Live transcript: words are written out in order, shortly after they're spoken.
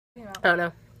I don't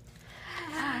know.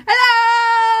 Hello!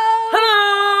 Hello!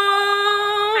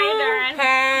 How you doing?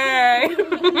 Hey!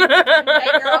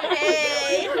 Hey, girl,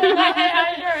 hey!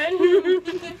 How you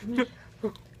doing?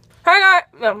 Hi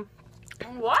guys!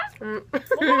 What? What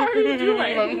are you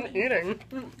doing? I'm eating.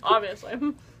 Obviously.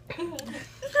 Look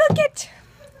it!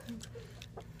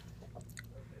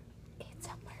 It's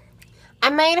a mermaid. I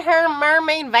made her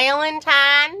mermaid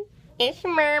Valentine. It's a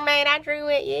mermaid. I drew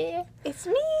it, yeah. It's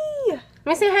me!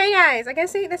 Let me say hey guys. I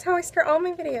guess that's how I start all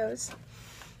my videos.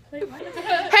 Wait, what?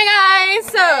 Hey guys!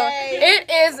 So, Hey. it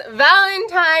is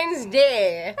Valentine's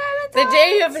Day. The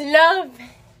day of love.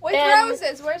 With And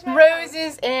roses. Where's my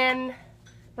roses and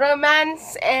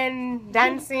romance and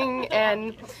dancing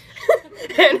and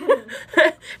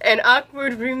and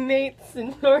awkward roommates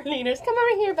and floor leaders. Come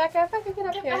over here, Becca. Becca, get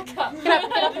up here. Get off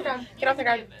the ground. Get off the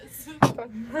ground. Come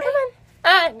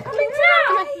on. Come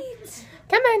inside.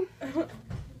 Come on.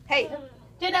 Hey.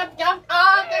 Get up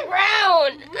off the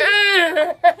ground.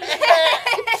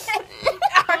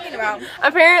 Talking about.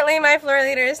 Apparently, my floor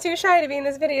leader is too shy to be in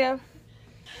this video.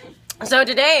 So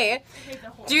today,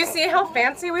 do you see how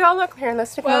fancy we all look? Here,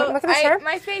 let's look at this hair.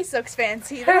 My face looks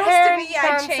fancy. Her There hair has to be. is I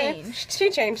fancy. changed. She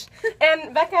changed.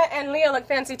 And Becca and Leah look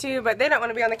fancy too, but they don't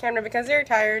want to be on the camera because they're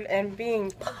tired and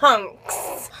being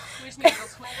punks.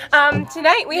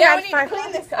 Tonight we had need to fine.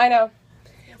 clean this. I know.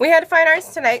 We had fine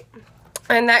arts tonight,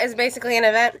 and that is basically an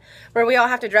event where we all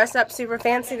have to dress up super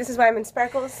fancy. This is why I'm in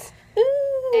sparkles.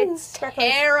 Ooh, It's sparkles.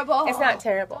 terrible. It's not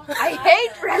terrible. I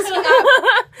hate dressing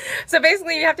up. So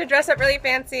basically, you have to dress up really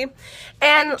fancy,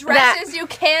 and Dresses you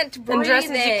can't breathe and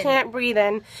dresses in. you can't breathe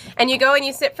in, and you go and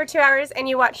you sit for 2 hours and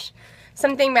you watch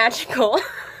something magical.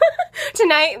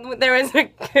 Tonight there was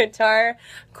a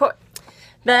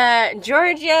the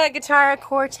Georgia Guitar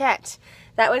Quartet.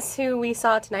 That was who we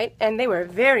saw tonight, and they were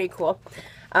very cool.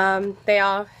 They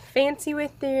all fancy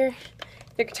with their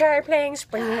guitar playing.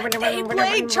 They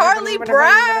played Charlie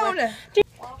Brown. I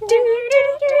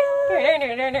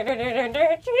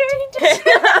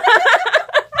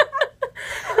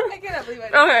cannot believe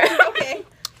it. Okay. Okay.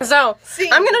 So, See.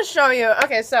 I'm going to show you.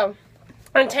 Okay, so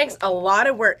it takes a lot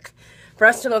of work for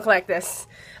us to look like this.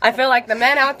 I feel like the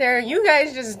men out there, you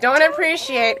guys just don't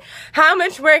appreciate how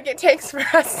much work it takes for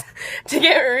us to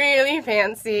get really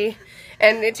fancy.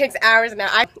 And it takes hours now.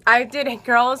 I did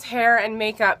girls' hair and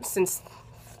makeup since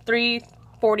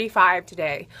 3:45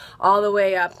 today, all the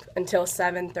way up until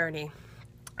 7:30.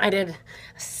 I did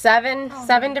seven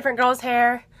different girls'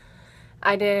 hair.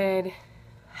 I did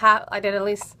at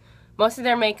least most of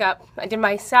their makeup. I did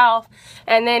myself,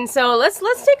 and then so let's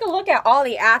take a look at all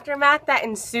the aftermath that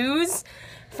ensues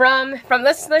from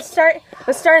let's start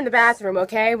in the bathroom,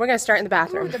 okay? We're gonna start in the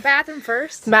bathroom. Ooh, the bathroom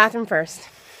first. The bathroom first.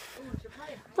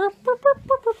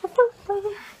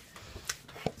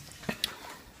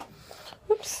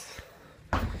 Oops.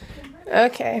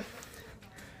 Okay.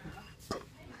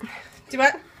 Do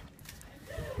what?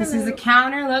 This is the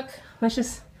counter. Look. Let's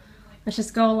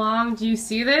just go along. Do you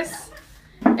see this?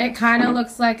 It kind of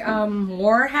looks like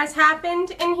war has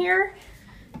happened in here.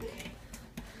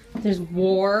 There's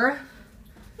war.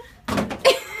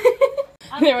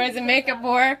 There was a makeup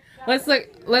war. Let's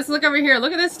look over here.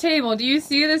 Look at this table. Do you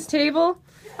see this table?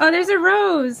 Oh, there's a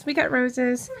rose. We got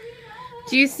roses.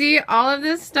 Do you see all of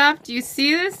this stuff? Do you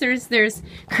see this? There's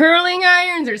curling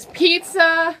irons, there's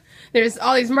pizza, there's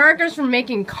all these markers for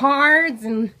making cards,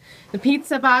 and the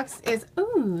pizza box is,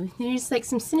 ooh, there's like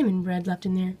some cinnamon bread left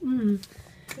in there.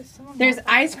 There's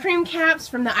ice cream caps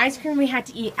from the ice cream we had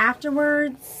to eat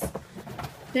afterwards.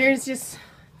 There's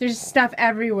stuff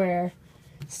everywhere.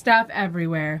 Stuff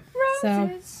everywhere.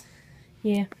 Roses. So,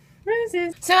 yeah.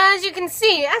 Roses. So as you can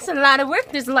see, that's a lot of work.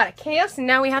 There's a lot of chaos, and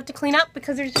now we have to clean up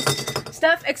because there's just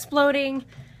stuff exploding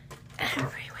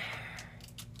everywhere.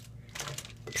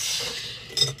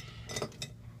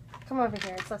 Come over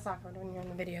here. It's less awkward when you're in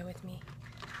the video with me.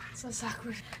 So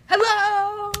awkward.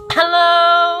 Hello.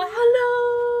 Hello.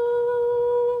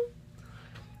 Hello.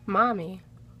 Mommy.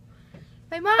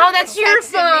 My mom. Oh, that's your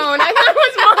phone. I thought it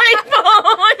was my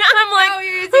phone. I'm like,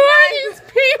 you're using who are mine. these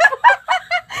people?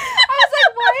 I was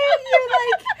like, why are you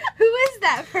like, who is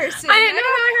that person? I didn't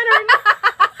know how I had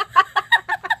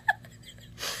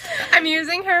her. I'm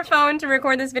using her phone to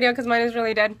record this video because mine is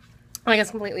really dead. Like,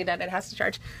 it's completely dead. It has to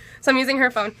charge. So I'm using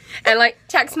her phone. And, like,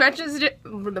 text messages...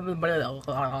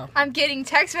 I'm getting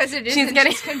text messages. She's and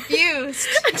getting she's confused.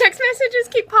 Text messages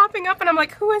keep popping up, and I'm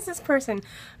like, who is this person?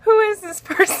 Who is this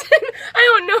person?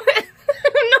 I don't know it. I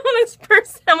don't know this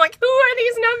person. I'm like, who are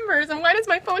these numbers? And why does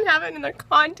my phone have it in their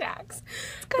contacts?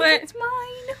 But it's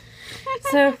mine.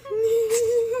 So...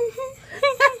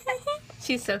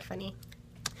 She's so funny.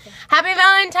 Happy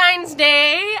Valentine's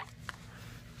Day.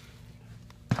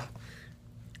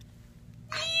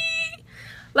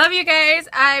 Love you guys.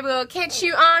 I will catch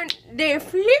you on the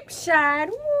flip side.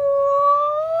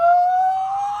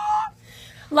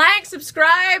 Like,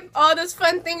 subscribe, all those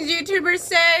fun things YouTubers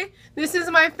say. This is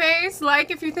my face.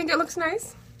 Like if you think it looks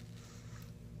nice.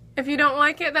 If you don't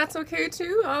like it, that's okay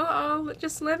too. I'll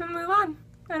just live and move on.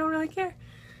 I don't really care.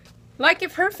 Like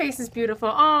if her face is beautiful.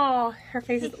 Oh, her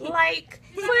face is like.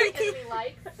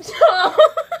 Like.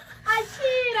 Oh.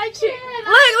 I cheated.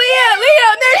 Look,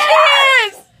 Leah, there she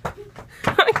is.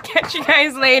 I'll catch you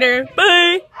guys later.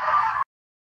 Bye.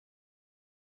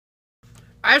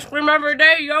 Ice cream every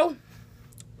day, yo.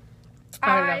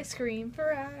 Ice cream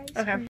for ice cream. Okay.